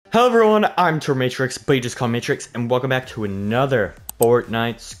Hello everyone, I'm Matrix, but you just call me Matrix, and welcome back to another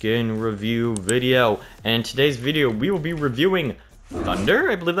Fortnite skin review video. And in today's video, we will be reviewing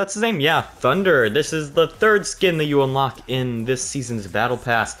Thunder, I believe that's his name. Yeah, Thunder. This is the third skin that you unlock in this season's Battle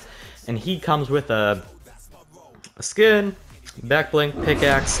Pass. And he comes with a skin, back bling,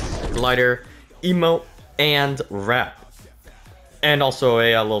 pickaxe, glider, emote, and wrap. And also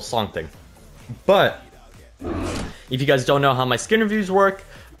a little song thing. But if you guys don't know how my skin reviews work,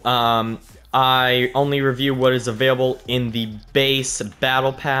 I only review what is available in the base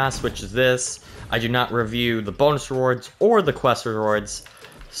battle pass, which is this. I do not review the bonus rewards or the quest rewards.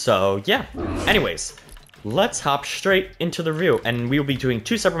 So yeah, anyways, let's hop straight into the review. And we will be doing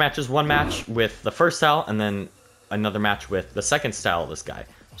two separate matches, one match with the first style and then another match with the second style of this guy.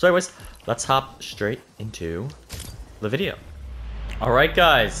 So anyways, let's hop straight into the video. Alright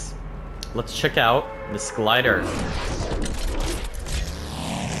guys, let's check out this glider.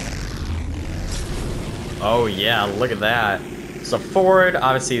 Oh yeah, look at that. So forward,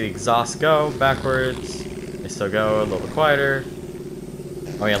 obviously the exhausts go, backwards, they still go, a little bit quieter.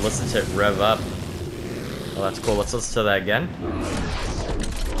 Oh yeah, listen to it rev up. Oh, that's cool, let's listen to that again.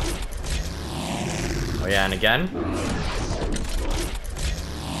 Oh yeah, and again.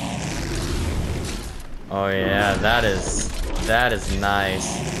 Oh yeah, that is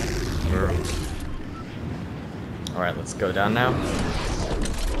nice. Alright, let's go down now.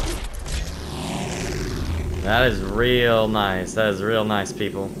 That is real nice. That is real nice,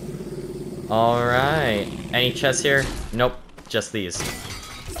 people. Alright. Any chests here? Nope. Just these.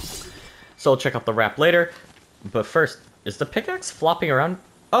 So I'll check out the wrap later. But first, is the pickaxe flopping around?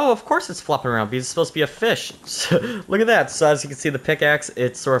 Oh, of course it's flopping around because it's supposed to be a fish. Look at that. So as you can see, the pickaxe,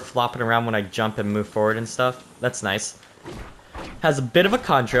 it's sort of flopping around when I jump and move forward and stuff. That's nice. Has a bit of a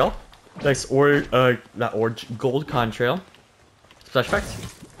contrail. Nice gold contrail. Special effect.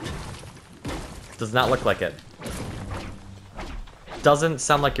 Does not look like it. Doesn't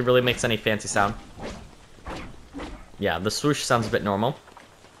sound like it really makes any fancy sound. Yeah, the swoosh sounds a bit normal.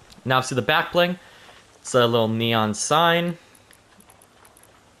 Now see the back bling. It's a little neon sign.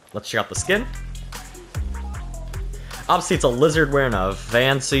 Let's check out the skin. Obviously it's a lizard wearing a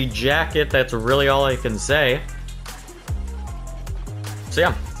fancy jacket. That's really all I can say. So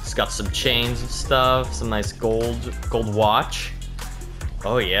yeah, it's got some chains and stuff. Some nice gold watch.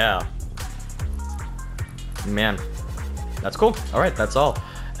 Oh yeah. Man, that's cool. Alright, that's all.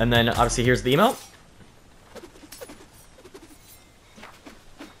 And then obviously here's the emote.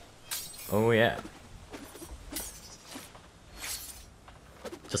 Oh yeah.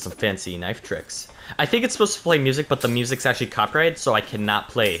 Just some fancy knife tricks. I think it's supposed to play music, but the music's actually copyrighted, so I cannot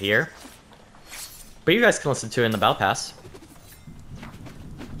play it here. But you guys can listen to it in the Battle Pass.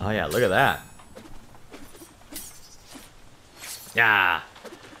 Oh yeah, look at that. Yeah.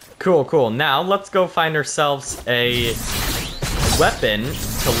 Cool, cool. Now, let's go find ourselves a weapon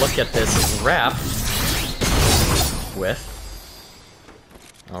to look at this wrap with.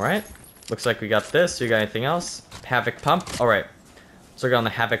 Alright. Looks like we got this. You got anything else? Havoc Pump. Alright. So we're on the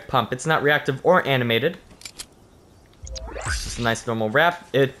Havoc Pump. It's not reactive or animated. It's just a nice normal wrap.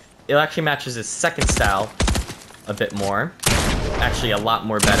 It actually matches his second style a bit more. Actually, a lot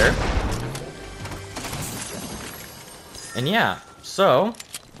more better. And yeah, so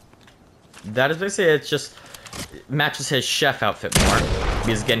that is basically it. Just matches his chef outfit more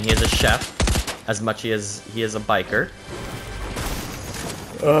because again he is a chef as much as he is a biker.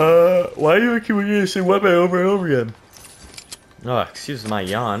 Why do you keep using the same weapon over and over again? Oh, excuse my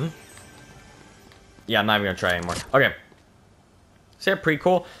yawn. Yeah, I'm not even gonna try anymore. Okay. So yeah, pretty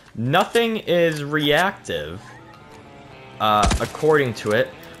cool. Nothing is reactive, according to it,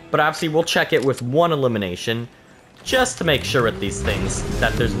 but obviously we'll check it with one elimination. Just to make sure with these things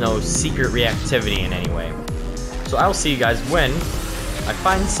that there's no secret reactivity in any way. So I'll see you guys when I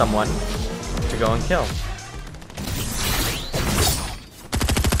find someone to go and kill.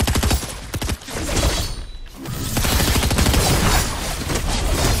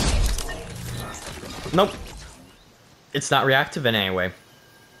 Nope. It's not reactive in any way.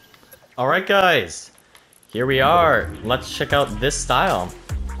 Alright guys. Here we are. Let's check out this style.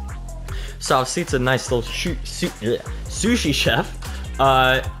 So obviously it's a nice little sushi chef.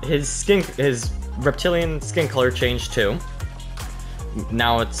 His reptilian skin color changed too.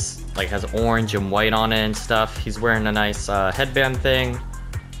 Now it's like has orange and white on it and stuff. He's wearing a nice headband thing.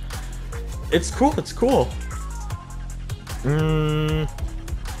 It's cool. It's cool.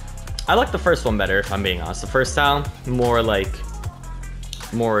 I like the first one better, if I'm being honest. The first style more.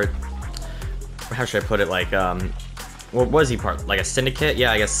 How should I put it? Like what was he part? Like a syndicate?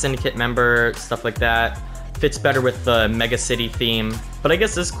 Yeah, I guess syndicate member, stuff like that. fits better with the Mega City theme, but I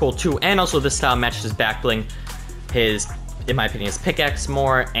guess this is cool too. And also this style matches his back bling, his, in my opinion, his pickaxe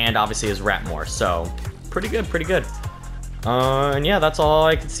more, and obviously his wrap more. So pretty good, pretty good. And yeah, that's all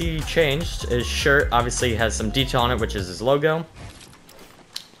I can see changed. His shirt obviously has some detail on it, which is his logo.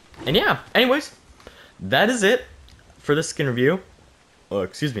 And yeah, anyways, that is it for this skin review.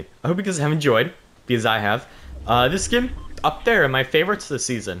 Excuse me. I hope you guys have enjoyed, because I have. This skin, up there in my favorites this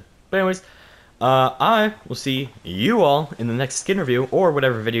season. But anyways, I will see you all in the next skin review, or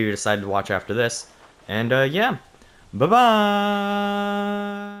whatever video you decide to watch after this. And yeah, bye-bye!